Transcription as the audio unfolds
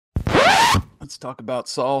Let's talk about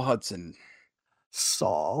Saul Hudson.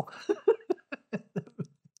 Saul.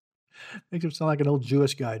 Makes him sound like an old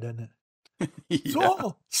Jewish guy, doesn't it?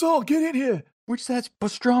 Yeah. Saul, get in here. Which that's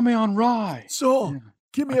pastrami on rye. Saul, Yeah.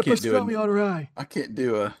 give me I a can't do it. pastrami on rye. I can't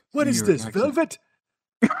do a. What New is York this, accent. velvet?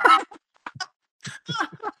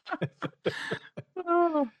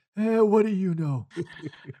 What do you know?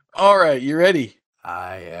 All right, you ready?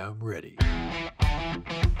 I am ready.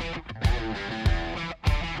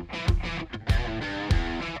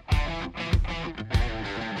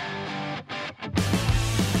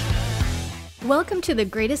 Welcome to the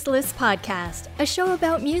Greatest Lists podcast, a show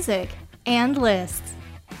about music and lists.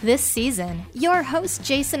 This season, your hosts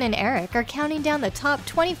Jason and Eric are counting down the top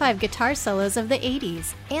 25 guitar solos of the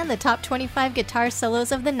 80s and the top 25 guitar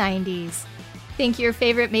solos of the 90s. Think your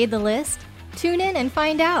favorite made the list? Tune in and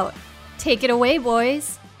find out. Take it away,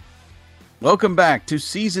 boys. Welcome back to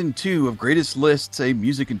Season 2 of Greatest Lists, a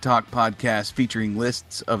music and talk podcast featuring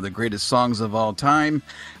lists of the greatest songs of all time.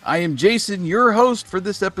 I am Jason, your host for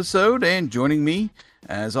this episode, and joining me,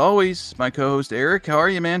 as always, my co-host Eric. How are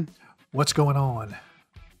you, man? What's going on?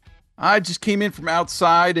 I just came in from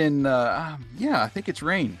outside, and I think it's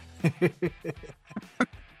rain. Feeling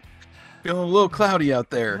a little cloudy out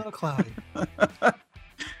there. A little cloudy.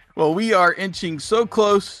 Well, we are inching so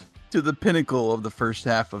close to the pinnacle of the first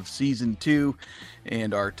half of Season 2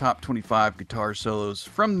 and our top 25 guitar solos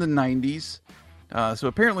from the 90s. So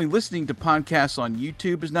apparently listening to podcasts on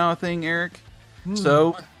YouTube is now a thing, Eric.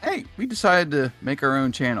 So, hey, we decided to make our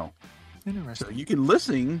own channel. Interesting. So you can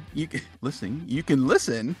listen,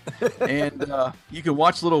 and you can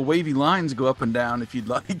watch little wavy lines go up and down if you'd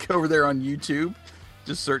like over there on YouTube.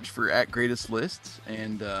 Just search for @GreatestLists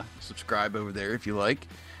and subscribe over there if you like.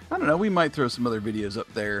 I don't know, we might throw some other videos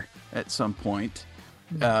up there at some point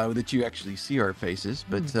that you actually see our faces,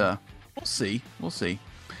 but we'll see.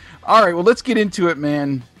 All right, well, let's get into it,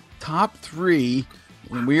 man. Top 3,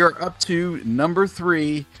 and we are up to number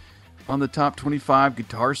 3 on the top 25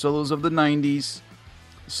 guitar solos of the 90s.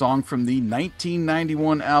 A song from the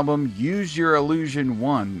 1991 album Use Your Illusion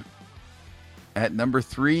 1. At number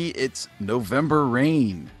 3, it's November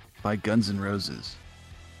Rain by Guns N' Roses.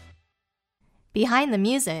 Behind the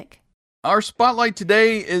music. Our spotlight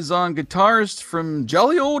today is on guitarist from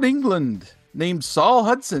jolly old England named Saul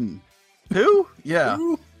Hudson. Who? Yeah.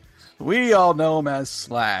 We all know him as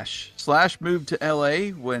Slash. Slash moved to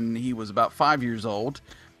LA when he was about 5 years old.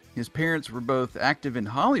 His parents were both active in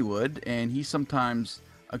Hollywood, and he sometimes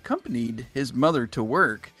accompanied his mother to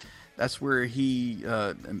work. That's where he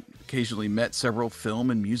occasionally met several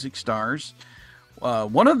film and music stars.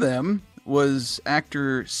 One of them was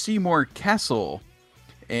actor Seymour Cassel,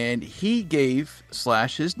 and he gave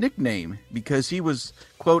Slash his nickname because he was,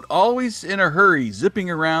 quote, always in a hurry,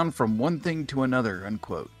 zipping around from one thing to another,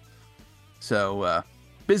 unquote. So,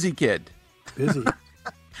 busy kid. Busy.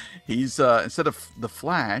 He's, instead of the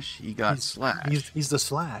Flash, he got Slash. He's the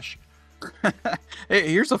Slash. Hey,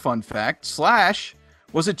 here's a fun fact. Slash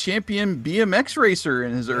was a champion BMX racer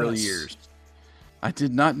in his early years. I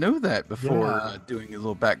did not know that before doing a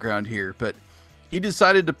little background here, but he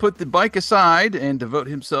decided to put the bike aside and devote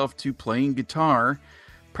himself to playing guitar,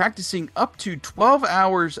 practicing up to 12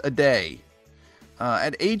 hours a day.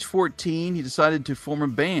 At age 14, he decided to form a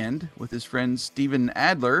band with his friend Steven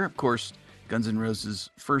Adler, of course, Guns N'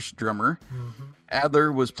 Roses' first drummer.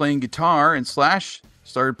 Adler was playing guitar and Slash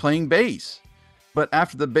started playing bass. But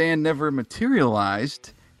after the band never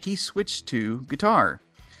materialized, he switched to guitar.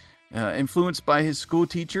 Influenced by his school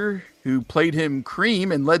teacher who played him Cream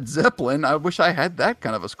and Led Zeppelin. I wish I had that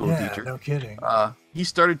kind of a school teacher. No kidding. He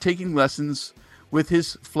started taking lessons with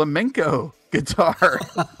his flamenco guitar.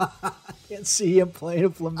 I can't see him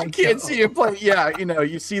playing flamenco. I can't see him play. Yeah,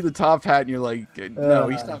 you see the top hat and you're like, no,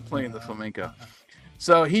 he's not playing the flamenco.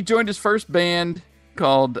 So he joined his first band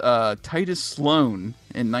called Titus Sloan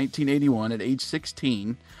in 1981 at age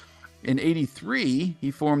 16. In 83, he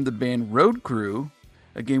formed the band Road Crew,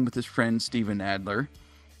 again with his friend Steven Adler,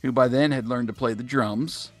 who by then had learned to play the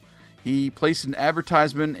drums. He placed an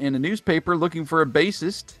advertisement in a newspaper looking for a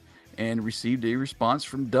bassist and received a response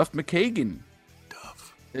from Duff McKagan.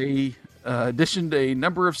 They auditioned a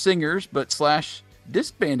number of singers, but Slash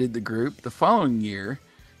disbanded the group the following year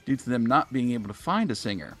due to them not being able to find a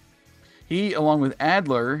singer. He, along with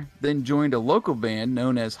Adler, then joined a local band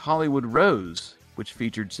known as Hollywood Rose, which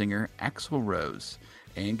featured singer Axl Rose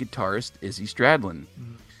and guitarist Izzy Stradlin.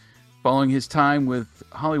 Following his time with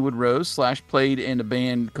Hollywood Rose, Slash played in a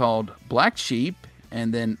band called Black Sheep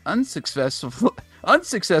and then unsuccessfully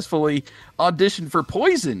auditioned for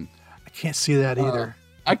Poison. I can't see that either.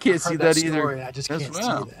 I can't see that either. I just can't see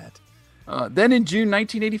that. Then in June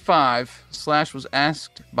 1985, Slash was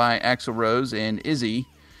asked by Axl Rose and Izzy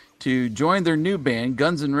to join their new band,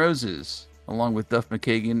 Guns N' Roses, along with Duff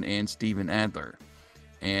McKagan and Steven Adler.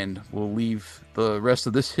 And we'll leave the rest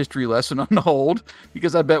of this history lesson on hold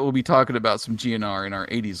because I bet we'll be talking about some GNR in our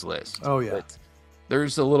 80s list. Oh, yeah. But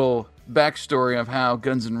there's a little backstory of how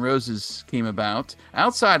Guns N' Roses came about.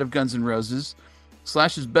 Outside of Guns N' Roses,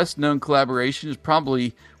 Slash's best-known collaboration is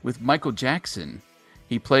probably with Michael Jackson.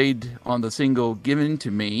 He played on the single Given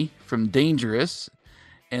to Me from Dangerous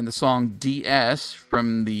and the song DS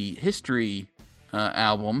from the History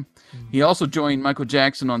album. He also joined Michael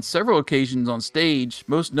Jackson on several occasions on stage,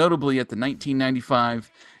 most notably at the 1995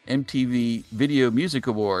 MTV Video Music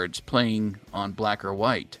Awards, playing on Black or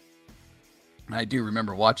White. I do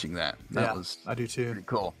remember watching that. That was I do too. pretty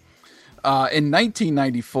cool. In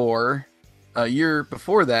 1994, a year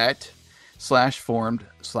before that, Slash formed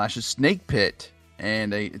Slash's Snake Pit,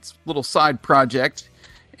 and it's a little side project,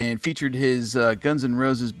 and featured his Guns N'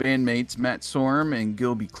 Roses bandmates Matt Sorum and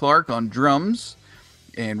Gilby Clarke on drums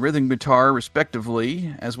and rhythm guitar,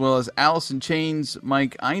 respectively, as well as Alice in Chains'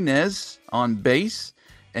 Mike Inez on bass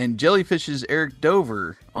and Jellyfish's Eric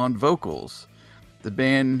Dover on vocals. The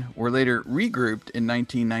band were later regrouped in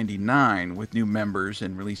 1999 with new members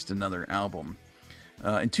and released another album.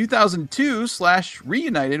 In 2002, Slash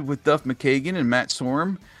reunited with Duff McKagan and Matt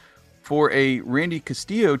Sorum for a Randy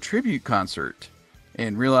Castillo tribute concert.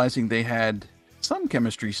 And realizing they had some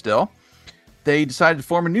chemistry still, they decided to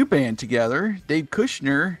form a new band together. Dave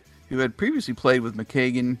Kushner, who had previously played with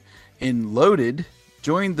McKagan in Loaded,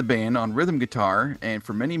 joined the band on rhythm guitar, and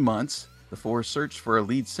for many months, the four searched for a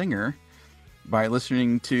lead singer by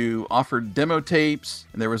listening to offered demo tapes,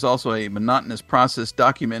 and there was also a monotonous process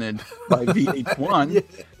documented by VH1.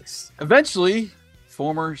 Yes. Eventually,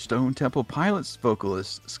 former Stone Temple Pilots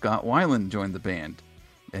vocalist Scott Weiland joined the band,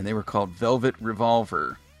 and they were called Velvet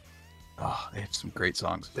Revolver. Oh, they have some great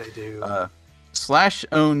songs. They do. Slash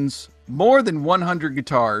owns more than 100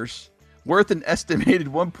 guitars, worth an estimated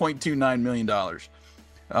 $1.29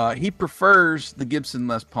 million. He prefers the Gibson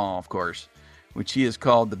Les Paul, of course, which he has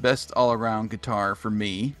called the best all-around guitar for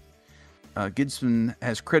me. Gibson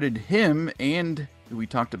has credited him and, who we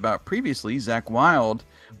talked about previously, Zakk Wylde,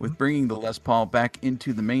 with bringing the Les Paul back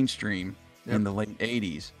into the mainstream in the late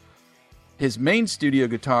 80s. His main studio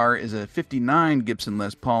guitar is a 59 Gibson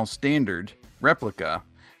Les Paul Standard replica,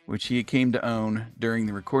 which he came to own during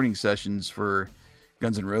the recording sessions for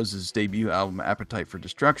Guns N' Roses' debut album, Appetite for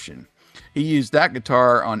Destruction. He used that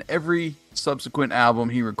guitar on every subsequent album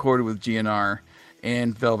he recorded with GNR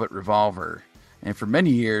and Velvet Revolver. And for many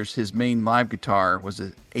years, his main live guitar was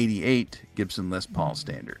an 88 Gibson Les Paul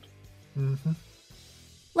Standard. Mm-hmm.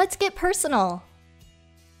 Let's get personal.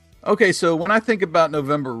 Okay, so when I think about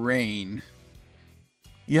November Rain,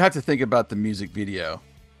 you have to think about the music video.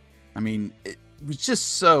 I mean, it was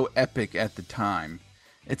just so epic at the time.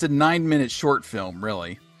 It's a 9-minute short film,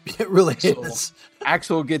 really. It really So, is.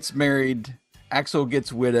 Axl gets married. Axl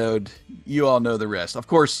gets widowed. You all know the rest. Of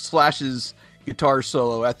course, Slash's guitar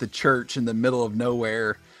solo at the church in the middle of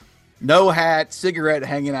nowhere. No hat, cigarette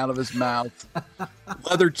hanging out of his mouth.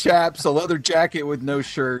 Leather chaps, a leather jacket with no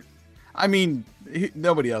shirt. I mean,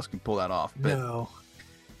 nobody else can pull that off. But No.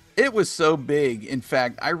 it was so big. In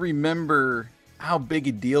fact, I remember how big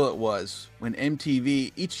a deal it was when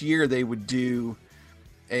MTV, each year they would do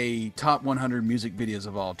a top 100 music videos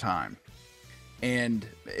of all time. And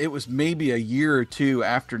it was maybe a year or two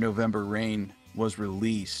after November Rain was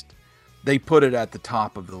released, they put it at the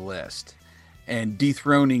top of the list, and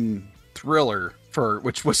dethroning Thriller,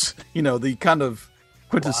 which was, the kind of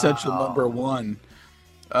quintessential number one,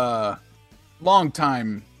 long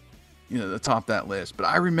time, atop that list. But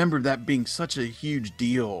I remember that being such a huge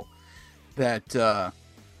deal that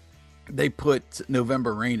they put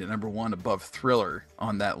November Rain at number one above Thriller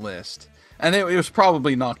on that list. And it was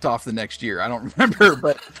probably knocked off the next year. I don't remember,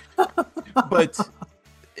 but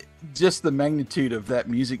just the magnitude of that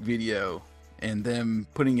music video and them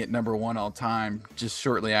putting it number one all time just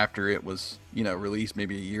shortly after it was, released,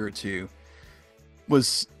 maybe a year or two,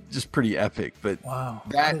 was just pretty epic. But Wow.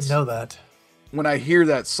 I didn't know that. when I hear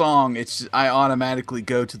that song, I automatically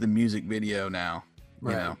go to the music video now.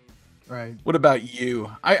 Right. You know. Right. What about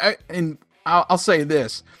you? I'll say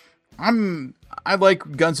this. I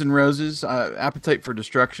like Guns N' Roses. Appetite for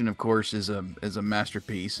Destruction, of course, is a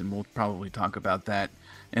masterpiece, and we'll probably talk about that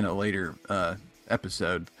in a later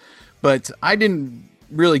episode. But I didn't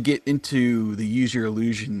really get into the Use Your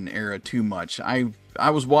Illusion era too much. I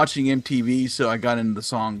was watching MTV, so I got into the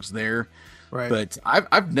songs there. Right. But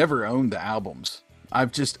I've never owned the albums.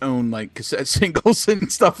 I've just owned like cassette singles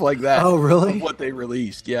and stuff like that. Oh, really? Of what they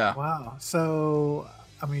released, yeah. Wow. So,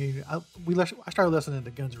 I mean, I started listening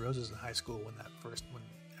to Guns N' Roses in high school when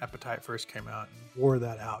Appetite first came out, and wore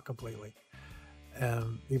that out completely.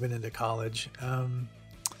 Even into college.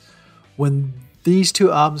 When these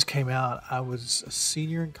two albums came out, I was a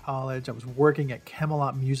senior in college. I was working at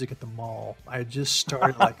Camelot Music at the mall. I had just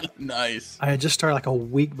started nice. I had just started like a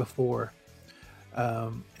week before,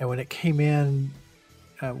 and when it came in,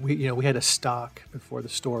 we had a stock before the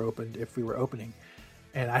store opened if we were opening,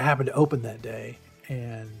 and I happened to open that day,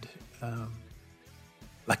 and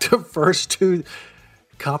like the first two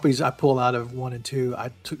copies I pulled out of 1 and 2,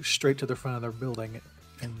 I took straight to the front of their building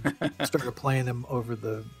and started playing them over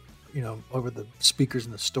the speakers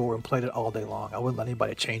in the store and played it all day long. I wouldn't let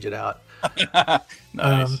anybody change it out.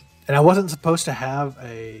 Nice. And I wasn't supposed to have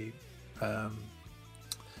a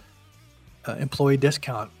employee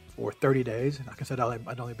discount for 30 days. And like I said,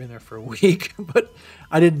 I'd only been there for a week, but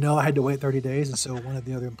I didn't know I had to wait 30 days. And so one of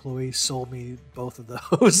the other employees sold me both of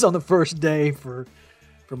those on the first day for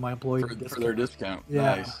my employee discount. For their discount.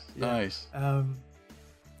 Yeah, Nice. I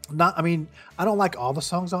don't like all the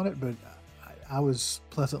songs on it, but I was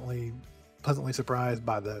pleasantly surprised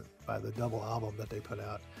by the double album that they put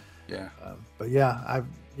out. Yeah. But I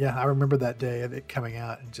remember that day of it coming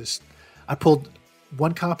out, and I pulled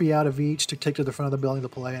one copy out of each to take to the front of the building to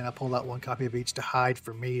play, and I pulled out one copy of each to hide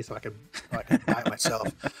for me so I could buy it myself,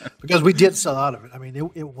 because we did sell out of it. I mean,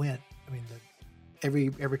 it went. I mean,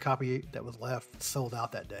 every copy that was left sold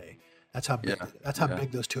out that day. That's how big. That's how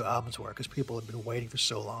big those two albums were, because people had been waiting for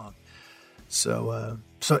so long. So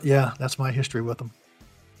that's my history with them.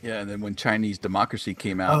 Yeah, and then when Chinese Democracy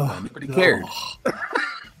came out, nobody cared.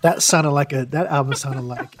 That album sounded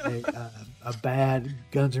like a bad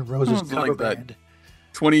Guns N' Roses cover band.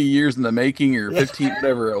 20 years in the making, or 15,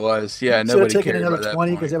 whatever it was. Yeah, nobody cared. Another about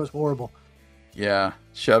 20 because that was horrible. Yeah,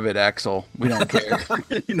 shove it, Axl. We don't care.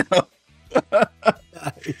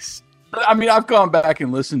 Nice. I mean, I've gone back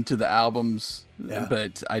and listened to the albums,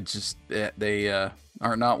 but they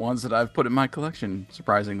are not ones that I've put in my collection,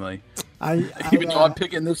 surprisingly. Even though I'm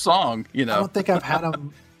picking this song, I don't think I've had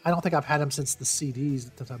them. I don't think I've had them since the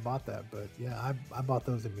CDs, since I bought that. But yeah, I bought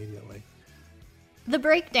those immediately. The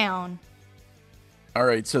breakdown. All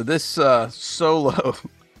right, so this solo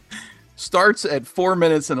starts at 4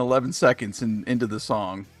 minutes and 11 seconds into the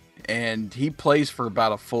song, and he plays for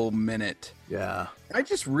about a full minute. Yeah. I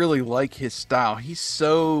just really like his style. He's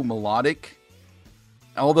so melodic.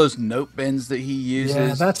 All those note bends that he uses.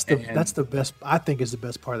 Yeah, that's the best. I think is the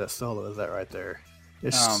best part of that solo, is that right there.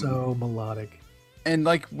 It's so melodic. And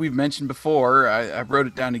like we've mentioned before, I wrote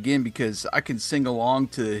it down again because I can sing along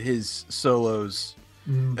to his solos.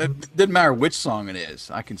 Mm-hmm. It doesn't matter which song it is.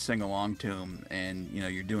 I can sing along to him, and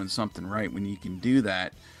you're doing something right when you can do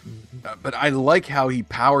that. Mm-hmm. But I like how he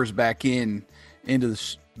powers back into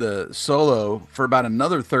the solo for about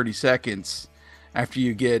another 30 seconds after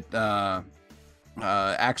you get Axl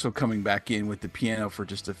coming back in with the piano for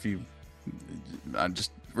just a few,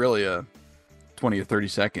 just really 20 or 30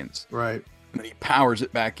 seconds. Right. And he powers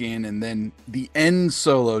it back in, and then the end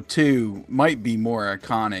solo too might be more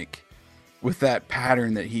iconic with that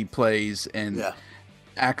pattern that he plays, and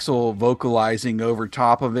Axl vocalizing over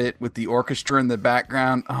top of it with the orchestra in the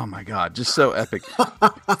background. Oh my God, just so epic.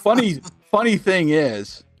 Funny thing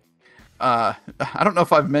is, I don't know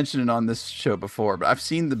if I've mentioned it on this show before, but I've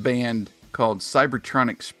seen the band called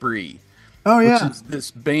Cybertronic Spree. Oh yeah. Which is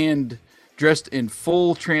this band dressed in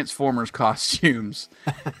full Transformers costumes,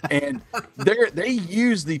 and they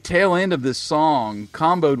use the tail end of this song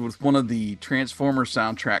comboed with one of the Transformers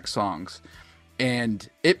soundtrack songs, and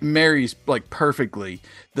it marries like perfectly.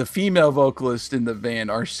 The female vocalist in the band,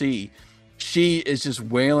 RC, she is just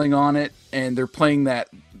wailing on it, and they're playing that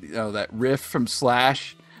that riff from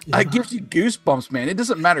Slash. Yeah. It gives you goosebumps, man. It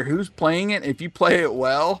doesn't matter who's playing it if you play it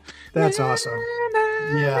well. That's awesome.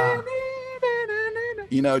 Yeah.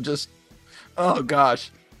 Just. Oh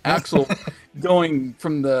gosh, Axl going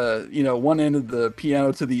from the one end of the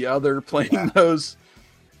piano to the other, playing those,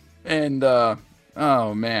 and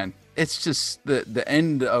oh man, it's just the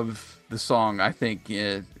end of the song. I think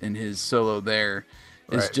in his solo there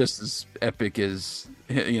is just as epic as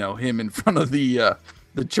him in front of the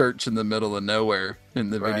church in the middle of nowhere in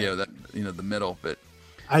the video, that the middle. But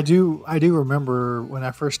I do remember when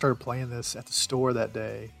I first started playing this at the store that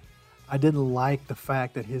day. I didn't like the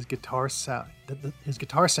fact that his guitar sound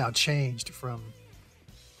changed from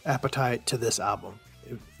Appetite to this album.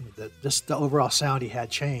 Just the overall sound he had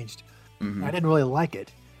changed. Mm-hmm. I didn't really like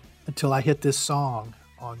it until I hit this song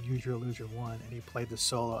on Use Your Illusion 1, and he played the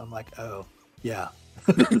solo. I'm like, oh, Yeah.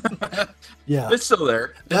 Yeah. It's still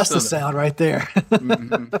there. That's the sound right there.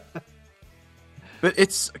 Mm-hmm. But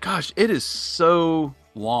it is so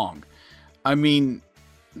long. I mean,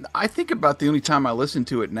 I think about the only time I listen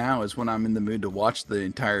to it now is when I'm in the mood to watch the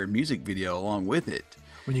entire music video along with it.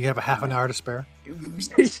 When you have a half an hour to spare?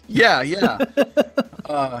 Yeah.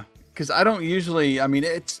 Because I don't usually, I mean,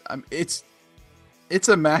 it's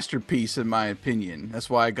a masterpiece in my opinion.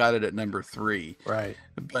 That's why I got it at number 3. Right.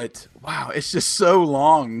 But wow, it's just so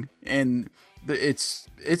long, and it's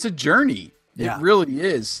a journey. Yeah. It really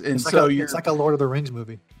is. And it's like a Lord of the Rings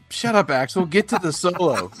movie. Shut up, Axel. Get to the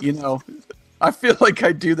solo. I feel like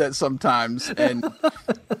I do that sometimes, and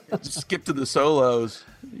just skip to the solos.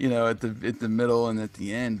 At the middle and at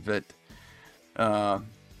the end. But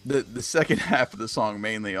the second half of the song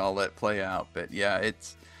mainly I'll let play out. But yeah,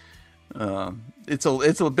 it's a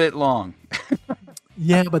bit long.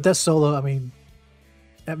 Yeah, but that solo, I mean,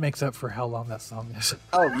 that makes up for how long that song is.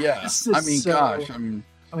 Oh yeah. I mean, gosh. I mean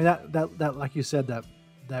that like you said, that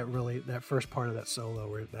first part of that solo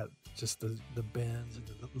where that just the bends and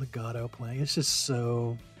the legato playing, it's just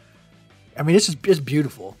so. I mean, it's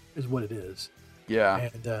beautiful, is what it is. Yeah.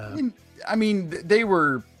 And I mean, they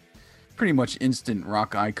were pretty much instant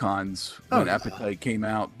rock icons when Appetite came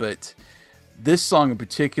out, but this song in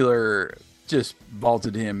particular just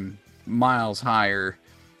vaulted him miles higher.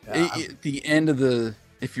 Yeah. At the end of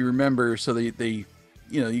if you remember, so they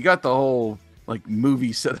you got the whole like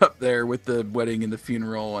movie set up there with the wedding and the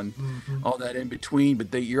funeral and all that in between,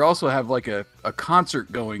 but you also have like a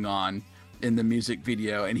concert going on in the music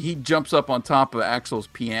video, and he jumps up on top of Axl's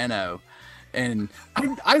piano, and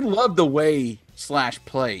I love the way Slash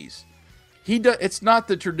plays. It's not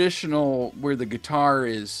the traditional where the guitar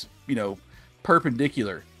is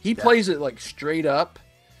perpendicular. He plays it like straight up.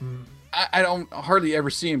 I don't hardly ever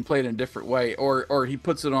see him play it in a different way, or he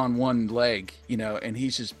puts it on one leg, and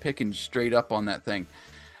he's just picking straight up on that thing.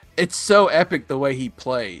 It's so epic the way he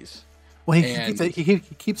plays. Well, he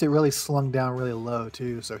keeps it really slung down really low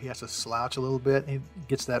too, so he has to slouch a little bit, and he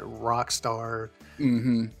gets that rock star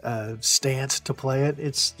stance to play it.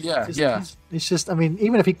 It's just, I mean,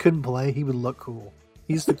 even if he couldn't play, he would look cool.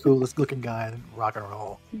 He's the coolest looking guy in rock and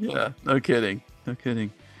roll. Yeah, no kidding.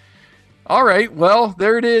 All right, well,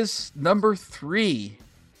 there it is, number 3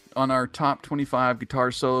 on our top 25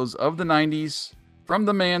 guitar solos of the 90s from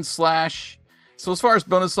the man Slash. So as far as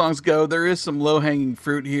bonus songs go, there is some low-hanging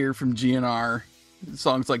fruit here from GNR.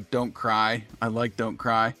 Songs like Don't Cry. I like Don't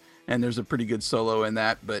Cry, and there's a pretty good solo in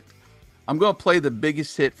that, but I'm going to play the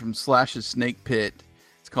biggest hit from Slash's Snake Pit.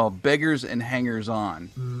 It's called Beggars and Hangers On.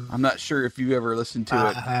 I'm not sure if you ever listened to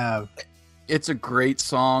it. I have. It's a great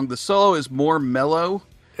song. The solo is more mellow.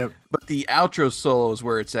 Yep. But the outro solo is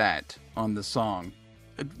where it's at on the song.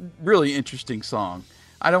 A really interesting song.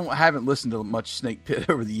 I haven't listened to much Snake Pit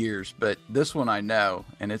over the years, but this one I know,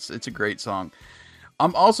 and it's a great song.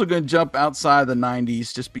 I'm also going to jump outside the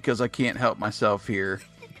 90s just because I can't help myself here.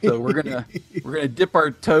 So we're gonna dip our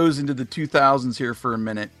toes into the 2000s here for a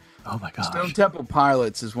minute. Oh my gosh. Stone Temple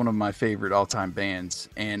Pilots is one of my favorite all-time bands,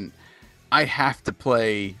 and I have to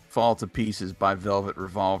play Fall to Pieces by Velvet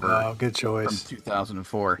Revolver. Oh, good choice. From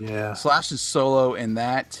 2004. Yeah. Slash's solo in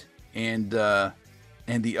that, and the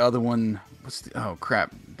other one, oh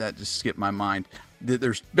crap, that just skipped my mind.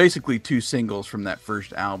 There's basically 2 singles from that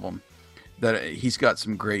first album that he's got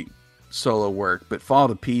some great solo work, but Fall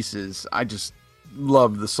to Pieces, I just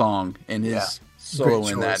love the song, and his solo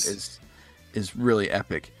in that is really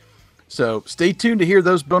epic. So stay tuned to hear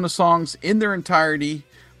those bonus songs in their entirety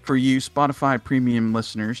for you Spotify premium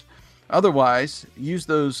listeners. Otherwise, use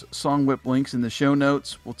those Song Whip links in the show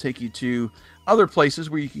notes. We'll take you to other places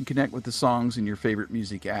where you can connect with the songs in your favorite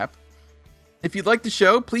music app. If you'd like the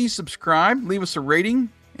show, please subscribe, leave us a rating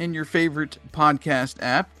in your favorite podcast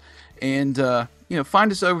app, and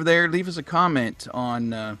find us over there. Leave us a comment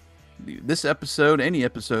on this episode, any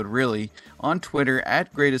episode really, on Twitter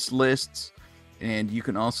at Greatest Lists. And you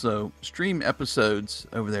can also stream episodes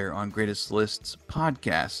over there on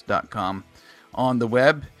greatestlistspodcast.com on the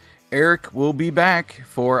web. Eric will be back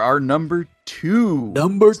for our number 2.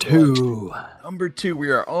 Number 2. Number 2. We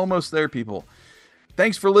are almost there, people.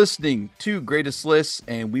 Thanks for listening to Greatest Lists,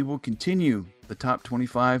 and we will continue the top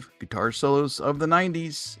 25 guitar solos of the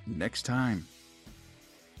 90s next time.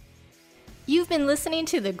 You've been listening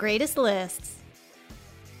to The Greatest Lists.